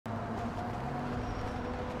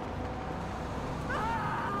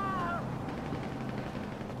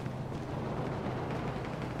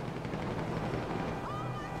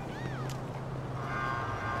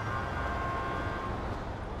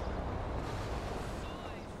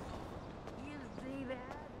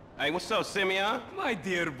Hey, what's up, Simeon? My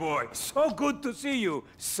dear boy, so good to see you.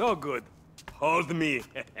 So good. Hold me.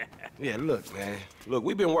 Yeah, look, man. Look,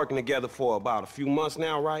 we've been working together for about a few months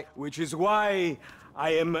now, right? Which is why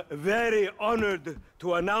I am very honored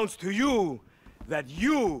to announce to you that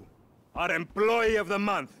you are Employee of the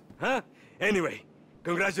Month. Huh? Anyway,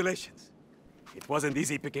 congratulations. It wasn't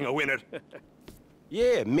easy picking a winner.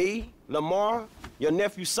 Yeah, me, Lamar, your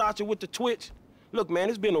nephew Sacha with the Twitch. Look, man,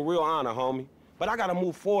 it's been a real honor, homie. But I gotta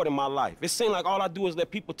move forward in my life. It seems like all I do is let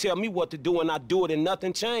people tell me what to do and I do it and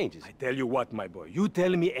nothing changes. I tell you what, my boy. You tell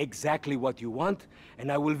me exactly what you want,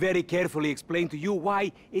 and I will very carefully explain to you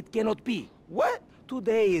why it cannot be. What?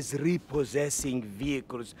 Today is repossessing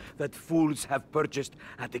vehicles that fools have purchased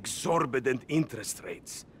at exorbitant interest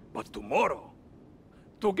rates. But tomorrow,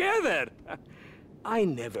 together, I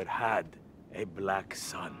never had a black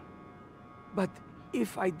son. But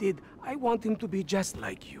if I did, I want him to be just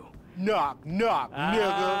like you. Knock, knock,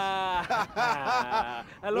 niggas.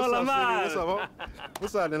 Hello, What's Lamar. up, What's up, homie?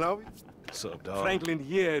 What's up, then, homie? What's up, dog? Franklin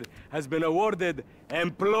here has been awarded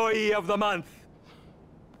Employee of the Month.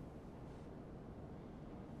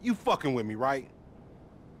 You fucking with me, right?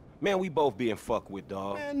 Man, we both being fucked with,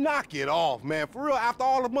 dog. Man, knock it off, man. For real, after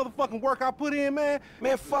all the motherfucking work I put in, man.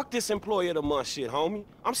 Man, fuck this Employee of the Month shit, homie.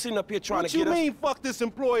 I'm sitting up here trying to get us... What you mean, fuck this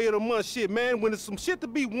Employee of the Month shit, man? When there's some shit to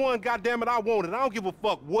be won, goddammit, I want it. I don't give a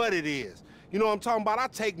fuck what it is. You know what I'm talking about? I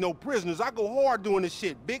take no prisoners. I go hard doing this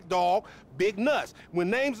shit. Big dog, big nuts.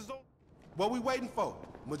 When names is on... What we waiting for?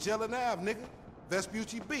 Magellan Ave, nigga.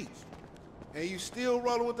 Vespucci Beach. And you still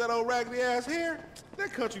rolling with that old raggedy ass hair?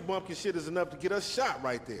 That country bumpkin shit is enough to get us shot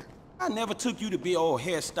right there. I never took you to be old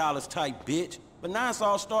hairstylist type bitch, but now it's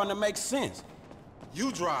all starting to make sense.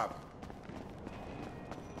 You drive.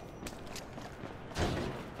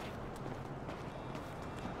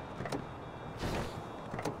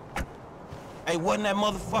 Hey, wasn't that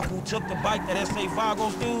motherfucker who took the bike that S.A.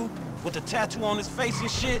 Vagos dude? With the tattoo on his face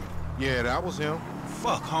and shit? Yeah, that was him.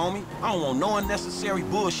 Fuck, homie. I don't want no unnecessary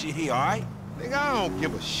bullshit here, all right? Nigga, I don't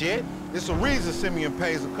give a shit. It's a reason Simeon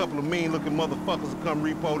pays a couple of mean-looking motherfuckers to come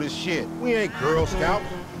repo this shit. We ain't Girl Scouts.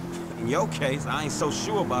 In your case, I ain't so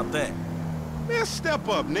sure about that. Man, step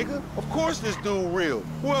up, nigga. Of course this dude real.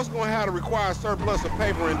 Who else gonna have the required surplus of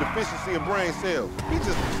paper and deficiency of brain cells?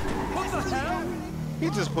 What the hell?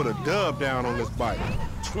 He just put a dub down on this bike.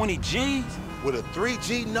 20 G's? With a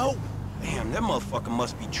 3G note? Damn, that motherfucker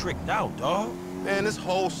must be tricked out, dawg. Man, this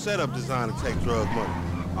whole setup designed to take drug money.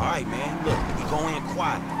 All right, man, look, we go in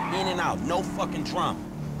quiet, in and out, no fucking drama.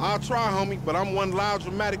 I'll try, homie, but I'm one loud,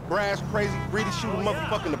 dramatic, brass, crazy, greedy, shoot a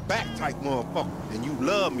motherfucker in the back type motherfucker. And you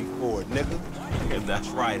love me for it, nigga. Yeah, that's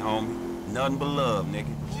right, homie. Nothing but love,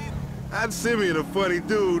 nigga. That Simeon a funny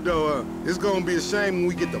dude, though. It's gonna be a shame when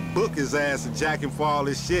we get to book his ass and jack him for all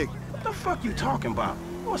this shit. What the fuck you talking about?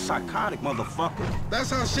 You a psychotic motherfucker.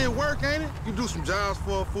 That's how shit work, ain't it? You do some jobs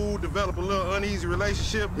for a fool, develop a little uneasy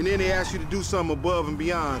relationship, and then they ask you to do something above and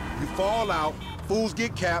beyond. You fall out, fools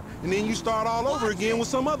get capped, and then you start all over again with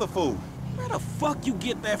some other fool. Where the fuck you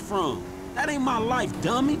get that from? That ain't my life,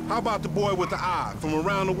 dummy. How about the boy with the eye from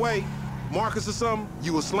around the way? Marcus or something?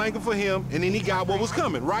 You was slanking for him, and then he got what was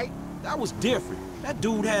coming, right? That was different. That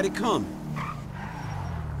dude had it coming.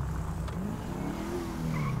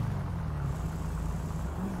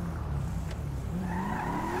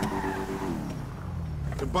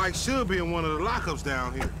 The bike should be in one of the lockups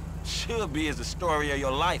down here. Should be is the story of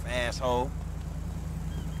your life, asshole.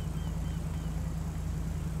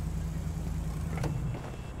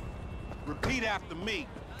 Repeat after me.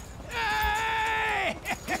 Hey!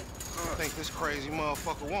 I think this crazy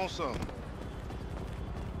motherfucker wants something.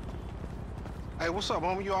 Hey, what's up,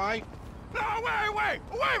 homie? You all right? No, wait!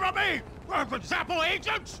 Away from me! We're for example,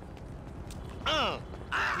 agents! Yeah,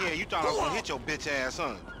 you thought I was gonna hit your bitch ass,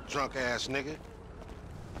 huh? Drunk ass nigga.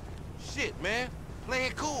 Shit, man. Play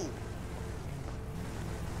it cool.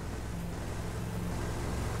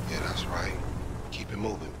 Yeah, that's right. Keep it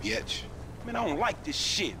moving, bitch. Man, I don't like this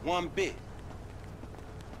shit one bit.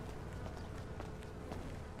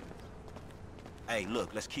 Hey,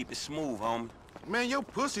 look, let's keep it smooth, homie. Man, your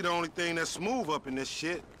pussy the only thing that's smooth up in this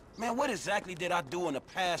shit. Man, what exactly did I do in a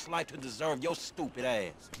past life to deserve your stupid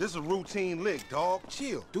ass? This a routine lick, dog.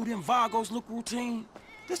 Chill. Do them Vagos look routine?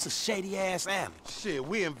 This a shady-ass alley. Shit,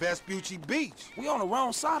 we in Vespucci Beach. We on the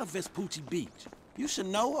wrong side of Vespucci Beach. You should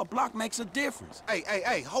know a block makes a difference.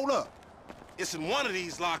 Hey, hold up. It's in one of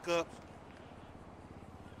these lockups.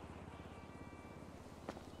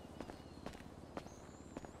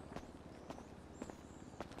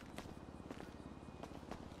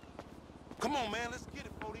 Come on, man, let's get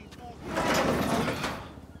it, before these fools...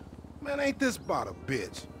 Man, ain't this about a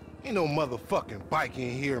bitch? Ain't no motherfucking bike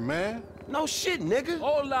in here, man. No shit, nigga.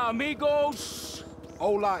 Hola, amigos.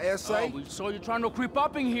 Hola, S.A. We saw you trying to creep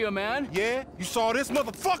up in here, man. Yeah? You saw this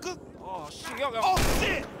motherfucker? Oh, shit. Oh,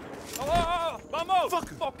 shit! Vamos!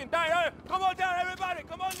 Fucker. Fucking down. Come on down, everybody.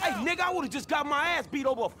 Come on Hey, down. nigga, I would've just got my ass beat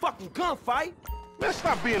over a fucking gunfight. Man,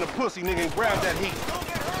 stop being a pussy, nigga, and grab that heat.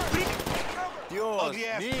 Ugly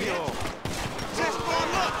ass bitch. Just for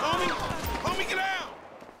luck, homie. Homie, get down.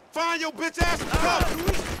 Find your bitch ass and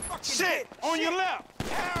cover. Shit, on your left.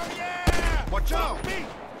 Hell yeah! Watch out. Me.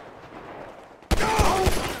 Go!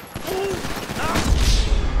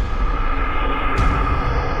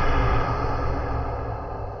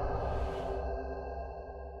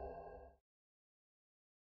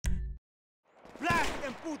 Blast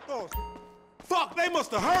them putos. Fuck, they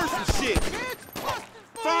must have heard some shit.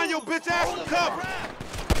 Find your bitch ass and cover.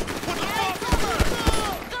 What the fuck?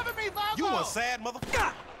 Cover me, Vago! You a sad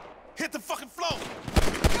motherfucker. Hit the fucking floor.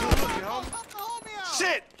 Good looking, homie.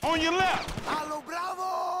 Shit, on your left. Hello,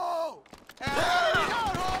 bravo!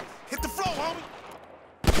 Hit the floor, homie.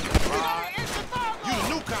 You the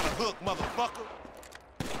new kind of hook, motherfucker.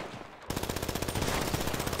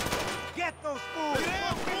 Get those fools.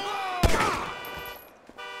 Yeah,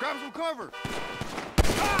 grab some cover.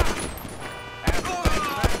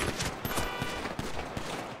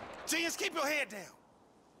 Genius, keep your head down.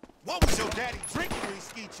 What was your daddy drinking when he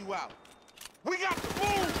skeet you out? We got the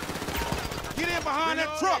move. Get in behind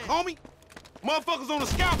that truck, homie. Motherfuckers on the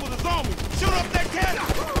scaffold is on me. Shoot up that cannon.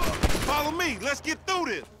 Follow me. Let's get through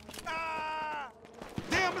this.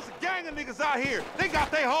 Damn, it's a gang of niggas out here. They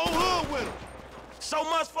got their whole hood with them. So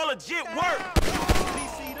much for legit work.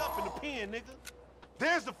 DC'd up in the pen, nigga.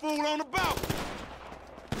 There's the fool on the balcony.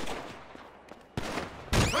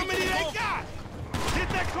 How many they got? Get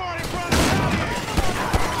that car in front of us out here.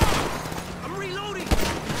 I'm reloading.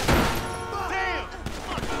 Damn.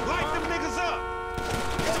 Light them niggas up.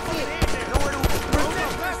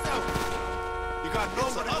 You got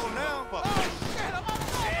nowhere to go now.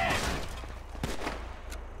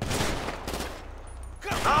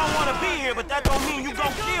 I don't want to be here, but that don't mean you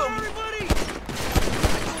gon' kill me.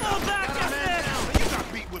 Fall back, I said. You got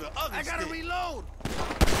beat with an ugly I gotta stick. reload.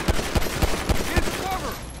 Get the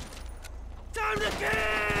cover. Time to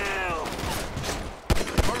kill.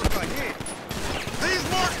 These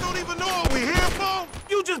marks don't even know what we're here for.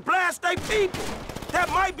 You just blast they people. That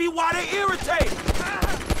might be why they irritate.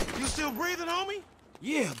 You still breathing, homie?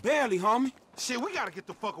 Yeah, barely, homie. Shit, we gotta get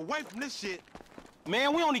the fuck away from this shit.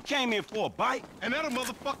 Man, we only came here for a bite. And that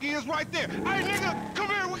motherfucker is right there. Hey, nigga, come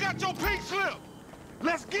here. We got your pink slip.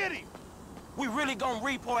 Let's get him. We really gonna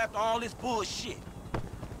repo after all this bullshit.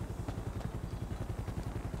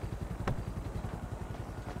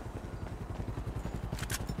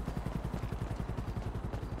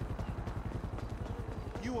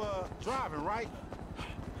 You, driving, right?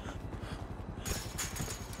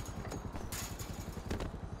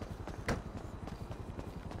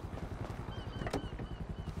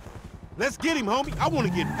 Let's get him, homie. I want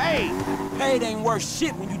to get paid. Paid ain't worth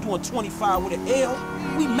shit when you doing 25 with an L.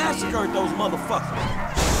 We massacred those motherfuckers.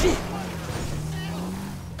 Shit.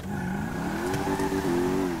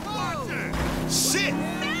 Shit.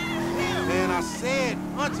 Man, I said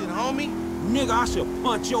punch it, homie. Nigga, I should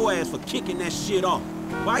punch your ass for kicking that shit off.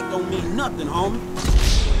 Bike don't mean nothing, homie.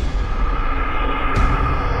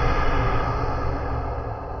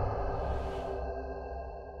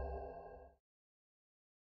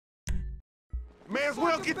 May as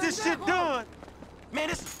well get this shit done. Man,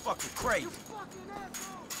 this is fucking crazy.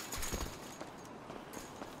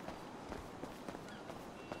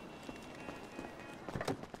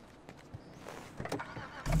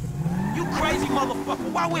 You crazy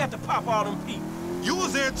motherfucker. Why we have to pop all them people? You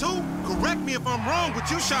was there too. Correct me if I'm wrong,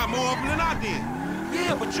 but you shot more of them than I did.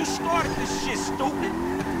 Yeah, but you started this shit, stupid.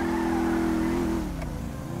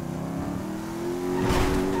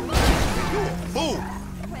 You a fool.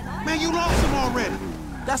 Man, you lost him already.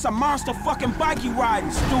 That's a monster fucking bike you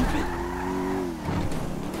riding, stupid.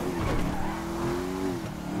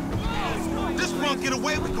 This punk get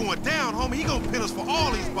away, we going down, homie. He gonna pin us for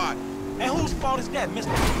all these bodies. And whose fault is that, Mr.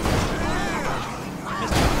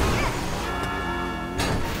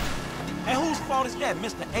 And whose fault is that,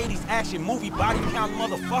 Mr. 80s action movie body count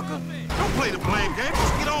motherfucker? Don't play the blame game.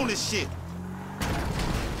 Let's get on this shit.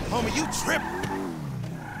 Homie, you tripping.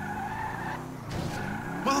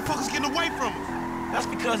 Motherfuckers getting away from us. That's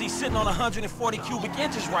because he's sitting on 140 cubic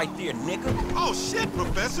inches right there, nigga. Oh, shit,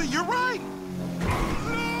 Professor, you're right.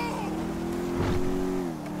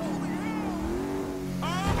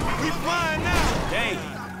 We flying now. Damn.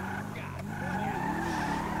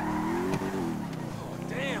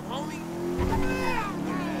 Damn, homie.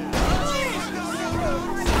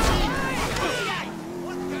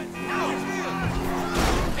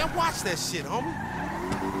 Watch that shit, homie.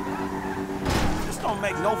 This don't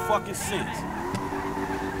make no fucking sense.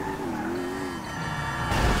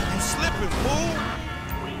 You slipping, fool.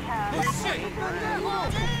 Oh shit! You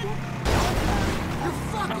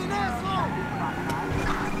fucking asshole!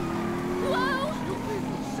 Whoa! You piece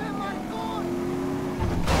of shit, my God!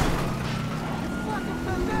 You fucking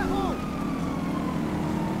pendejo!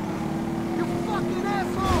 You fucking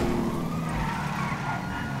asshole!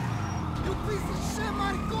 You piece of shit,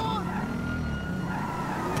 my God!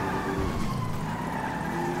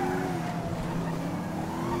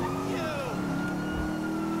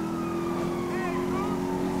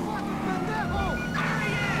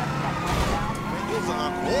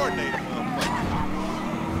 Uncoordinated, motherfucker.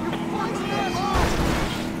 You fucking asshole!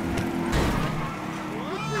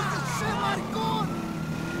 You piece of shit, my God!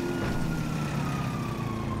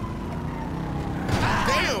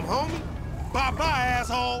 Damn, homie. Bye-bye,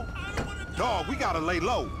 asshole. Dog, we gotta lay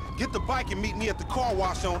low. Get the bike and meet me at the car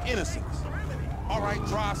wash on Innocence. All right,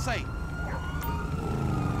 drive safe.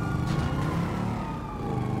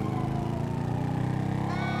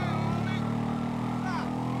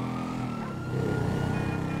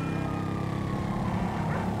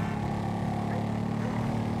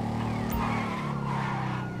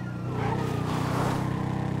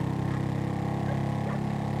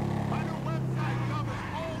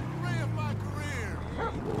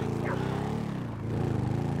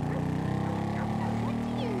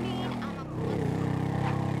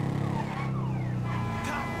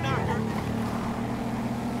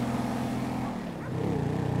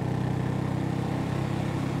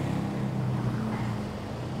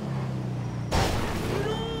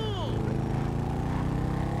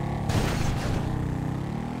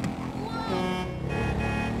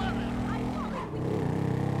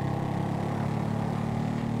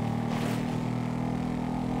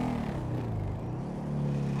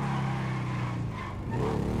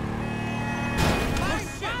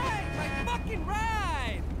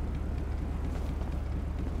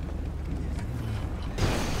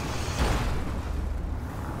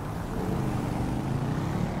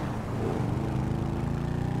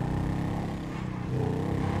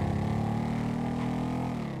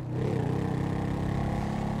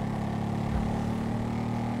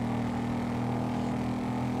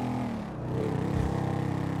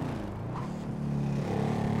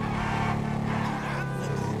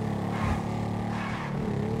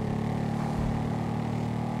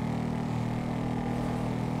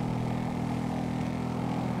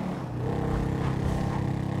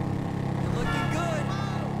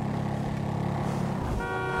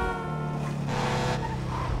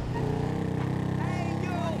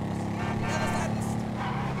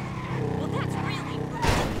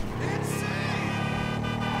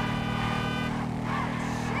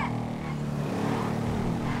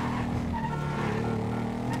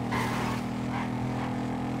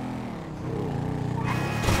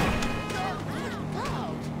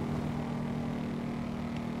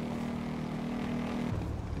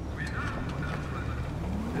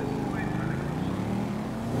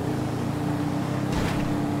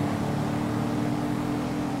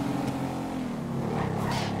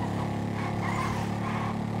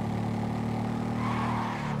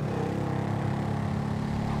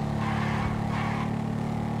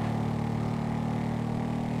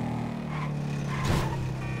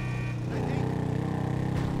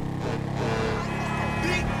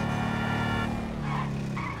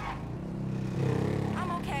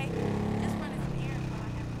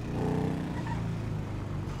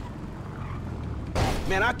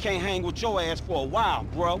 Man, I can't hang with your ass for a while,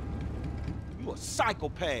 bro. You a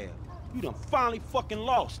psychopath. You done finally fucking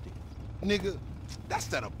lost it. Nigga, that's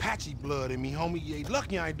that Apache blood in me, homie. You ain't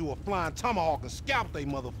lucky I ain't do a flying tomahawk and scalp they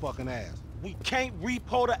motherfucking ass. We can't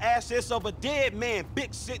repo the assets of a dead man,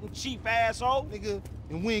 big sitting chief asshole. Nigga,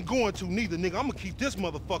 and we ain't going to neither, nigga. I'm gonna keep this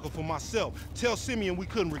motherfucker for myself. Tell Simeon we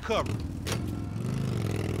couldn't recover.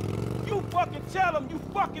 You fucking tell him, you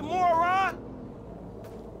fucking moron.